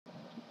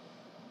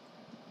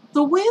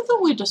The way that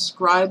we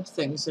describe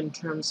things in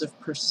terms of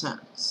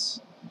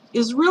percents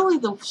is really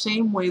the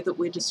same way that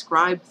we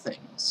describe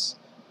things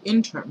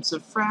in terms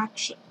of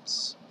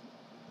fractions.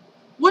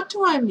 What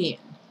do I mean?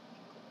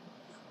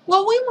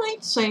 Well, we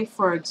might say,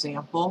 for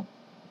example,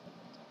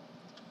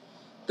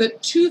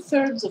 that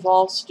 2/3 of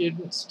all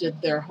students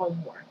did their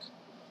homework.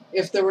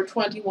 If there were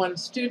 21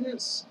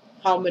 students,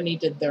 how many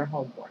did their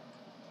homework?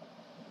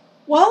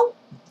 Well,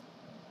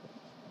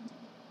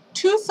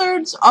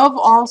 2/3 of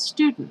all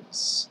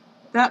students.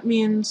 That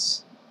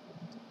means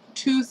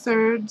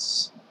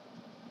 2/3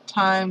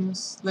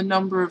 times the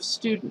number of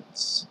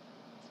students.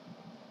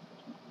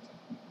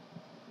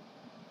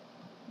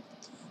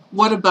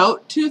 What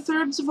about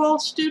 2/3 of all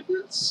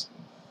students?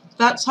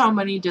 That's how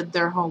many did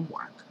their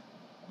homework.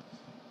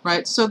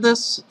 Right? So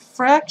this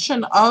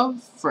fraction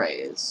of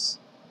phrase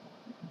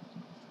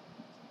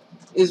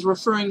is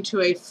referring to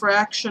a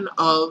fraction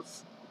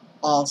of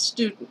all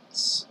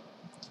students.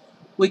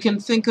 We can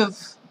think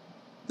of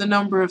the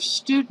number of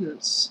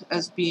students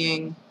as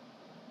being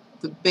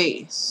the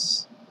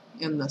base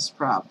in this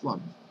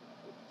problem,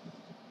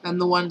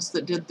 and the ones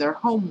that did their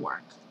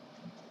homework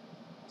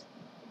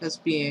as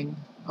being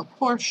a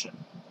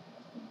portion.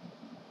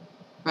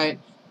 Right?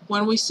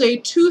 When we say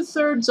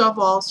 2/3 of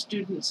all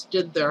students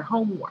did their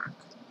homework,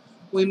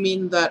 we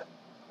mean that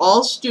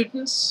all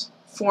students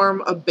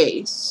form a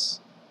base,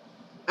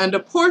 and a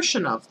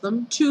portion of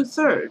them,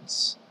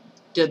 2/3,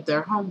 did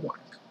their homework.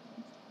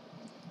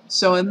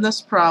 So in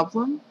this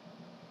problem,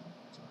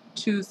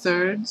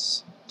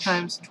 2/3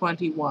 times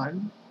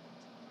 21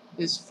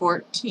 is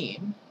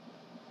 14.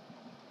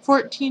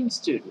 14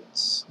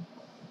 students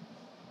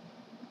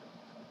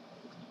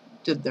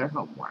did their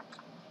homework.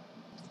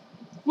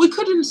 We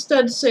could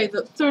instead say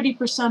that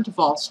 30% of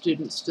all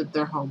students did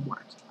their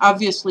homework.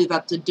 Obviously,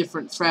 that's a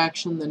different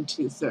fraction than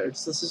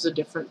 2/3. This is a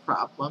different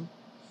problem.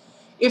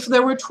 If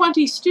there were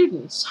 20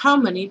 students, how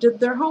many did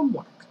their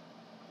homework?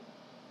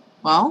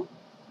 Well,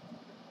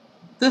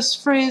 this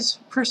phrase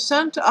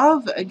percent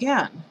of,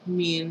 again,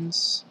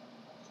 means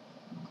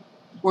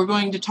we're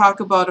going to talk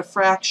about a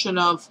fraction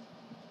of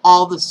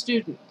all the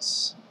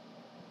students.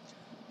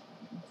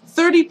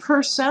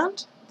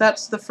 30%,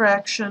 that's the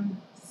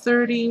fraction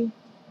 30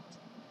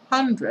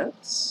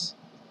 hundredths.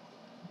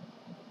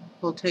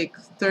 We'll take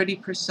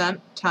 30%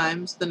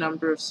 times the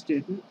number of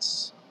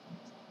students,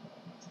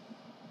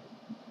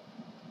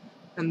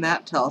 and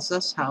that tells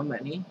us how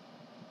many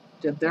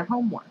did their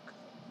homework.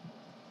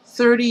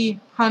 30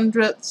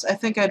 hundredths, I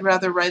think I'd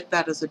rather write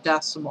that as a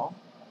decimal.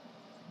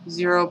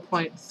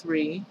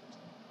 0.3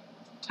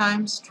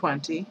 times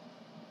 20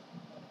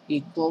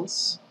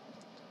 equals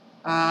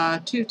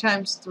 2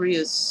 times 3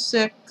 is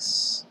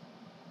 6,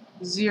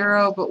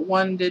 0, but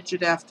 1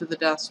 digit after the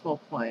decimal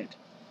point.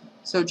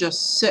 So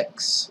just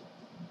 6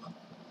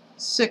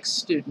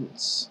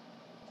 students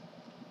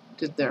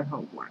did their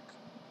homework.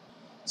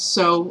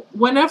 So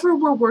whenever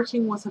we're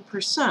working with a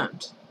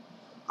percent,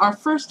 our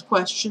first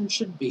question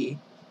should be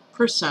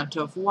percent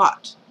of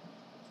what?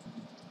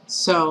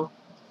 So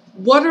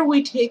what are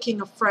we taking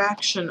a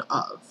fraction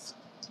of?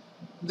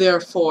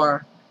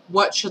 Therefore,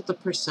 what should the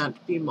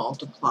percent be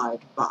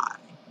multiplied by?